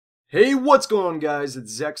Hey, what's going on, guys?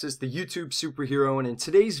 It's Zexus, the YouTube superhero, and in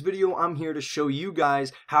today's video I'm here to show you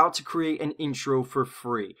guys how to create an intro for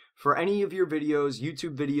free. For any of your videos,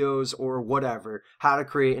 YouTube videos, or whatever, how to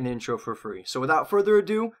create an intro for free. So without further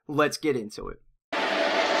ado, let's get into it.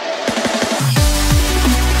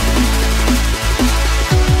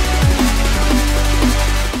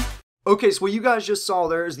 Okay, so what you guys just saw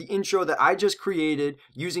there is the intro that I just created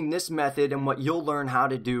using this method and what you'll learn how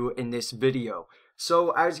to do in this video.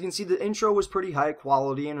 So as you can see, the intro was pretty high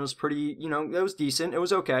quality and it was pretty, it was decent. It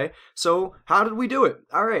was okay. So how did we do it?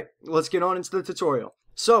 All right, let's get on into the tutorial.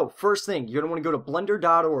 So first thing, you're going to want to go to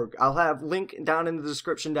blender.org. I'll have link down in the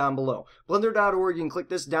description down below. Blender.org, you can click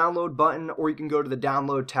this download button or you can go to the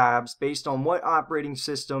download tabs based on what operating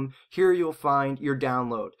system. Here you'll find your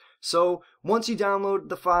download. So once you download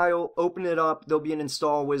the file, open it up, there'll be an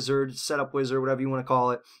install wizard, setup wizard, whatever you want to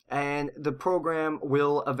call it, and the program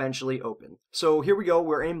will eventually open. So here we go,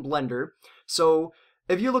 we're in Blender. So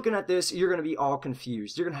if you're looking at this, you're going to be all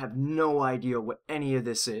confused. You're going to have no idea what any of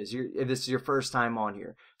this is if this is your first time on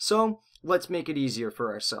here. So let's make it easier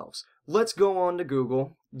for ourselves. Let's go on to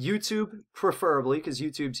Google, YouTube preferably, because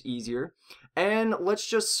YouTube's easier, and let's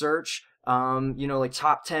just search like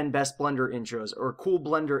top 10 best Blender intros or cool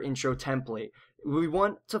Blender intro template. We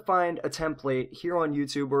want to find a template here on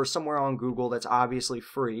YouTube or somewhere on Google that's obviously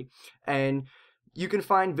free, and you can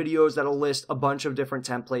find videos that'll list a bunch of different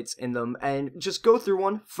templates in them, and just go through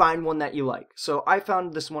one, find one that you like. So I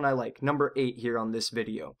found this one I like, number 8 here on this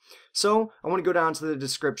video. So I want to go down to the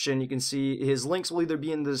description. You can see his links will either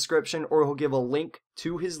be in the description or he'll give a link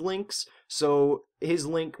to his links. So his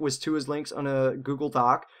link was to his links on a Google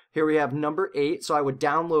Doc. Here we have number 8, so I would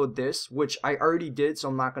download this, which I already did, so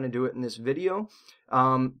I'm not going to do it in this video.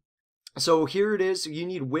 So here it is. You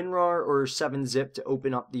need WinRAR or 7-zip to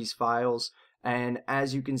open up these files. And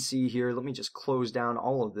as you can see here, let me just close down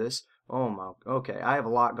all of this. Oh my, okay, I have a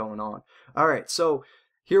lot going on. All right, so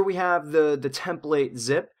here we have the template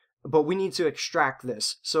zip, but we need to extract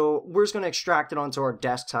this. So we're just going to extract it onto our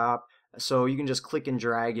desktop. So you can just click and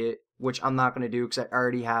drag it, which I'm not going to do because I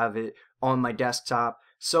already have it on my desktop.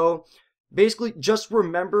 So basically just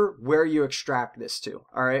remember where you extract this to.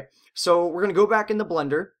 All right, so we're going to go back into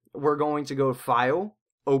Blender. We're going to go File,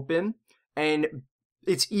 Open, and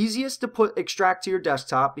it's easiest to put extract to your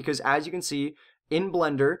desktop because as you can see in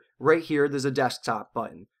Blender right here there's a desktop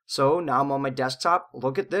button. So now I'm on my desktop.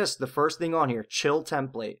 Look at this, the first thing on here, chill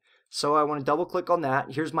template. So I want to double click on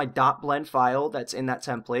that. Here's my .blend file that's in that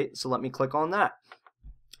template, so let me click on that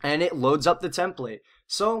and it loads up the template.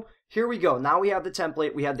 So here we go. Now we have the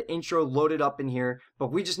template, we have the intro loaded up in here,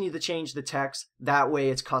 but we just need to change the text. That way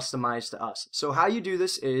it's customized to us. So how you do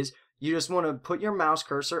this is you just want to put your mouse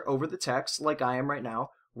cursor over the text like I am right now,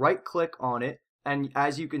 right click on it, and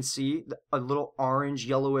as you can see a little orange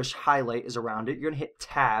yellowish highlight is around it. You're going to hit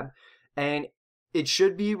tab and it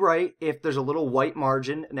should be right if there's a little white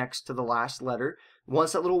margin next to the last letter.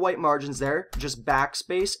 Once that little white margin's there, just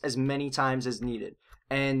backspace as many times as needed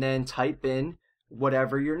and then type in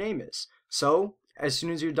whatever your name is. So as soon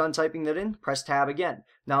as you're done typing that in, press tab again.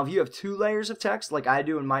 Now if you have 2 layers of text like I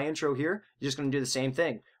do in my intro here, you're just going to do the same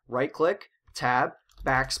thing. Right click, tab,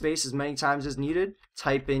 backspace as many times as needed,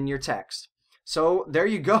 type in your text. So there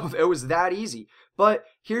you go. It was that easy. But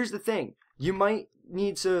here's the thing. You might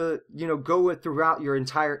need to, go throughout your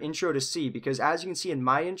entire intro to see, because as you can see in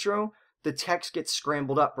my intro, the text gets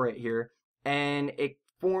scrambled up right here and it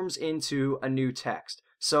forms into a new text.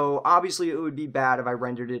 So obviously it would be bad if I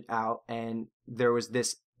rendered it out and there was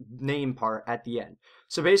this name part at the end.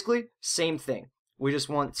 So basically, same thing. We just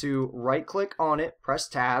want to right click on it, press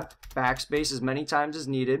tab, backspace as many times as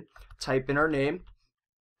needed, type in our name,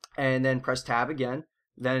 and then press tab again.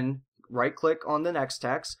 Then right click on the next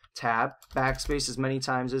text, tab, backspace as many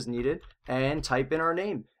times as needed, and type in our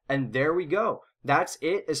name. And there we go. That's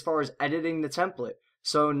it as far as editing the template.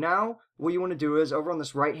 So now what you want to do is over on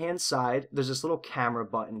this right hand side, there's this little camera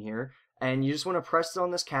button here, and you just want to press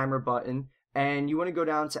on this camera button, and you want to go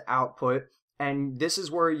down to output. And this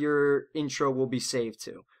is where your intro will be saved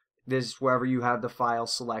to. This is wherever you have the file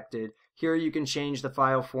selected. Here you can change the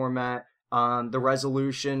file format, the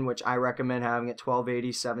resolution, which I recommend having at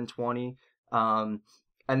 1280, 720,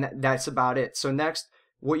 and that's about it. So next,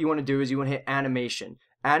 what you want to do is you want to hit animation.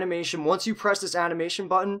 animation, once you press this animation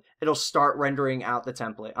button, it'll start rendering out the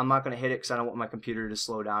template. I'm not going to hit it because I don't want my computer to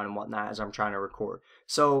slow down and whatnot as I'm trying to record.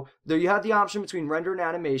 So there you have the option between render and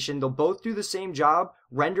animation. They'll both do the same job.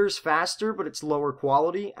 Render's faster, but it's lower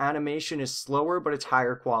quality. Animation is slower, but it's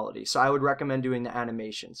higher quality. So I would recommend doing the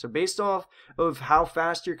animation. So based off of how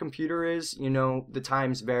fast your computer is, you know, the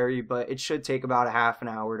times vary, but it should take about a half an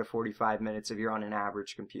hour to 45 minutes if you're on an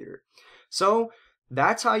average computer. So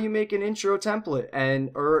that's how you make an intro template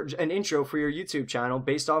or an intro for your YouTube channel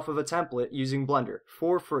based off of a template using Blender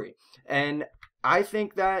for free. And I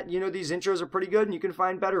think that, you know, these intros are pretty good and you can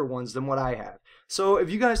find better ones than what I have. So if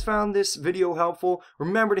you guys found this video helpful,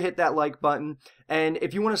 remember to hit that like button. And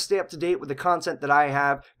if you want to stay up to date with the content that I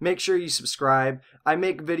have, make sure you subscribe. I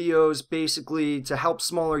make videos basically to help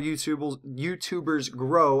smaller YouTubers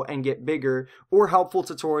grow and get bigger, or helpful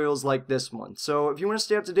tutorials like this one. So if you want to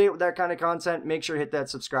stay up to date with that kind of content, make sure to hit that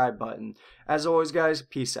subscribe button. As always, guys,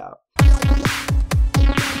 peace out.